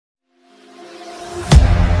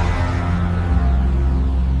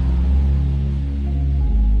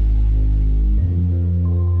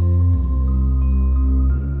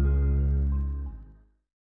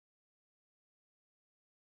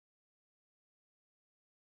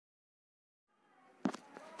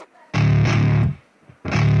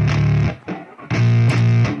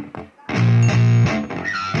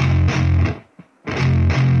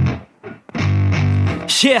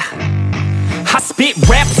Yeah, I spit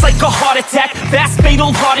raps like a heart attack, fast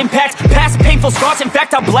fatal heart impact, past painful scars. In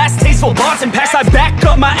fact, I blast tasteful bars and packs. I back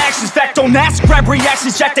up my actions, fact don't ask, grab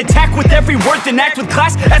reactions, jacked attack with every word, then act with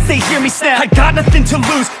class as they hear me snap. I got nothing to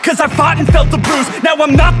lose, cause I fought and felt the bruise. Now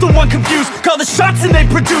I'm not the one confused, call the shots and they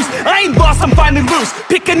produce. I ain't lost, I'm finally loose,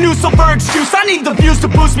 pick a new silver excuse. I need the views to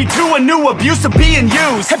boost me to a new abuse of being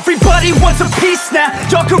used. Everybody wants a piece now,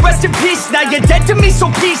 y'all can rest in peace now. You're dead to me,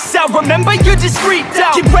 so peace out, remember you're discreet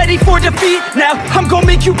out. Get ready for defeat now, I'm gonna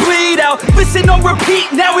make you bleed out. Listen on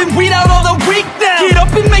repeat now and weed out all the weak now. Get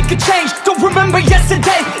up and make a change, don't remember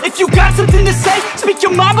yesterday. If you got something to say, speak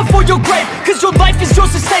your mind before your grave, cause your life is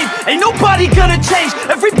yours to save. Ain't nobody gonna change,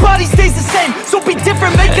 everybody stays the same. So be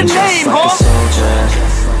different, make a name, like huh? A soldier,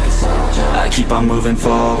 I keep on moving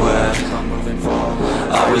forward,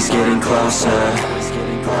 always getting closer.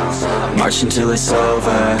 I march until it's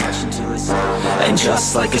over. And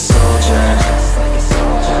just like a soldier,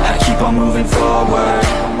 I keep on moving forward,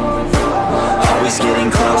 always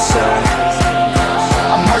getting closer.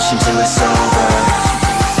 I march until it's over.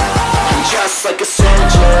 And just like a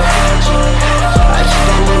soldier, I keep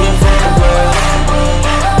on moving forward,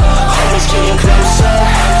 always getting closer.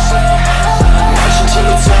 I march until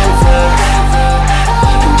it's over.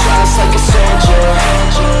 And just like a soldier,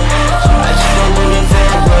 I keep on moving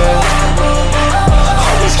forward,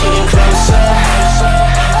 always getting closer.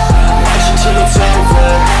 March until it's over.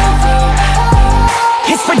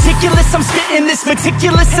 It's ridiculous, I'm spitting this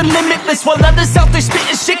meticulous and limitless, while others out there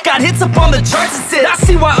spitting shit got hits up on the charts and shit. I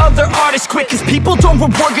see why other artists quit, cause people don't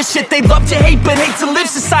reward good shit. They love to hate but hate to live.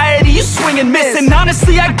 Society, you swing and miss. And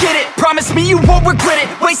honestly, I get it, promise me you won't regret it.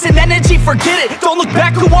 Wasting energy, forget it, don't look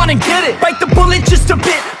back, go on and get it. Bite the bullet just a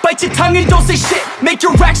bit, bite your tongue and don't say shit. Make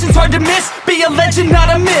your actions hard to miss, be a legend,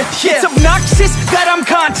 not a myth. Yeah. It's obnoxious that I'm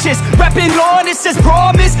conscious, rapping honest as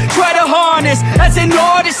promise. Try to harness, as an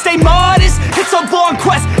artist, stay modest. It's a long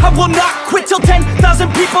quest, I will not quit till 10,000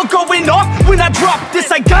 people going off when I drop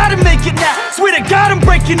this. I gotta make it now, swear to God I'm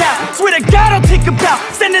breaking out. Swear to God I'll take a bow,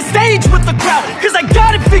 stand the stage with the crowd, cause I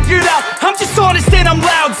got it figured out. I'm just honest and I'm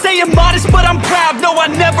loud, saying modest but I'm proud. No, I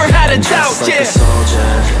never had a doubt, just like yeah. a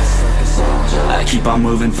soldier, I keep on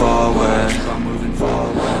moving forward,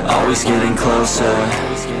 always getting closer.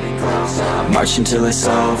 I march until it's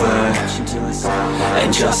over.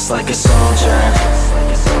 And just like a soldier,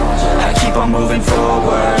 I keep on moving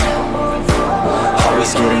forward,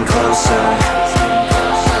 always getting closer.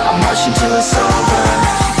 I march until it's over.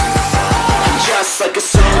 And just like a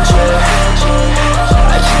soldier,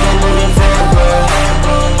 I keep on moving forward,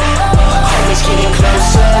 always getting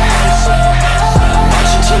closer. I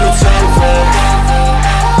march until it's over.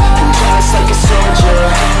 And just like a soldier,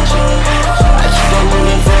 I keep on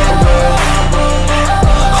moving forward,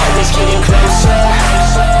 always getting closer.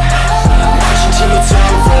 I march until it's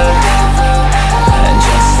over. And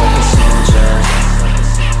just like a soldier,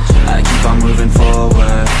 I keep on moving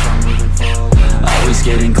forward, always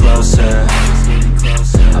getting closer.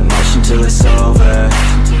 I march until it's over.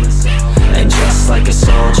 And just like a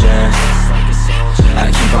soldier,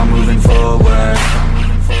 I keep on moving forward,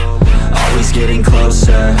 always getting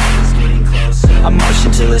closer. I march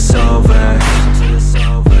until it's over.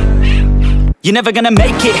 You're never gonna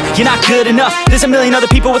make it, you're not good enough. There's a million other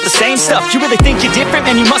people with the same stuff. You really think you're different?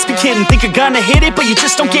 Man, you must be kidding. Think you're gonna hit it, but you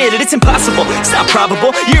just don't get it. It's impossible, it's not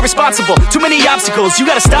probable, you're irresponsible. Too many obstacles, you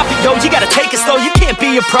gotta stop it, yo. You gotta take it slow, you can't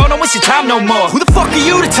be a pro. Don't waste your time no more. Who the fuck are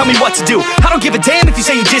you to tell me what to do? I don't give a damn if you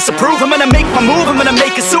say you disapprove. I'm gonna make my move, I'm gonna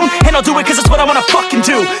make it soon. And I'll do it cause it's what I wanna fucking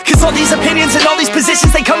do. Cause all these opinions and all these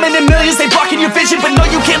positions, they come in millions, they blocking your vision. But no,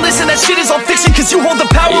 you can't listen, that shit is all fiction. Cause you hold the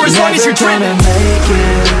power as long as you're dreaming.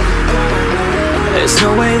 There's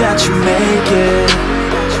no way that you make it.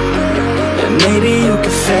 And maybe you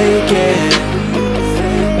can fake it,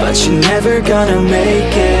 but you're never gonna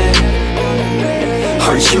make it.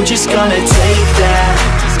 Aren't you just gonna take that?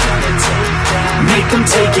 Make them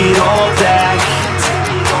take it all back.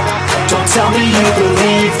 Don't tell me you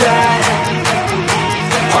believe that.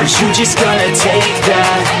 Aren't you just gonna take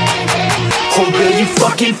that? Or will you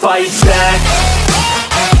fucking fight back?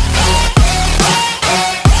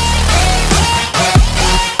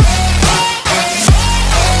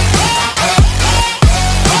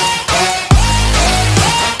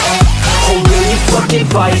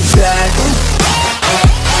 Fight back.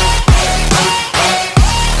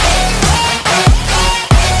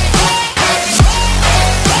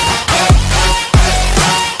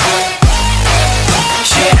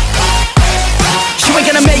 Yeah. You ain't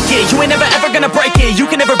gonna make it, you ain't never ever gonna break it. You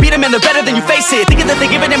can never beat him man, they're better than you, face it. Thinking that they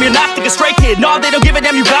give a damn, you're not, think a stray kid. No, they don't give a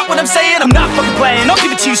damn, you got what I'm saying? I'm not fucking playing, I'll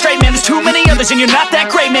give it to you straight, man. There's too many others and you're not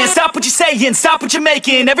that great, man. Stop what you're saying, stop what you're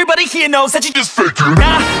making. Everybody here knows that you just faking.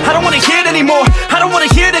 Nah, I don't wanna hear it anymore, I don't wanna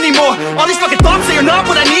hear it anymore. All these fucking thoughts, they are not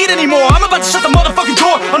what I need anymore. I'm about to shut the motherfucking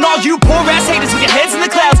door on all you poor ass haters with your heads in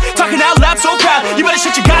the clouds, talking out loud so proud. You better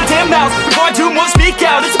shut your goddamn mouth before I do more speak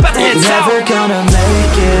out. It's about to head south. You're never gonna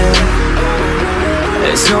make it.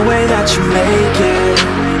 There's no way that you make it.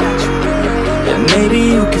 And maybe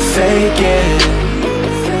you can fake it,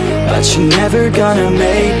 but you're never gonna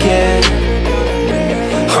make it.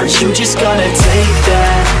 Aren't you just gonna take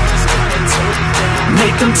that?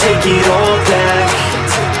 Make them take it all back.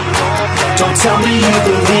 Don't tell me you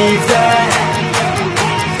believe that.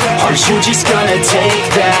 Aren't you just gonna take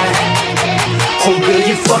that? Or will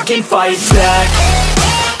you fucking fight back?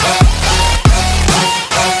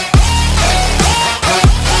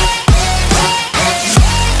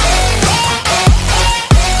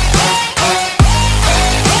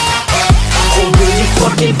 Or will you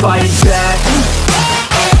fucking fight back?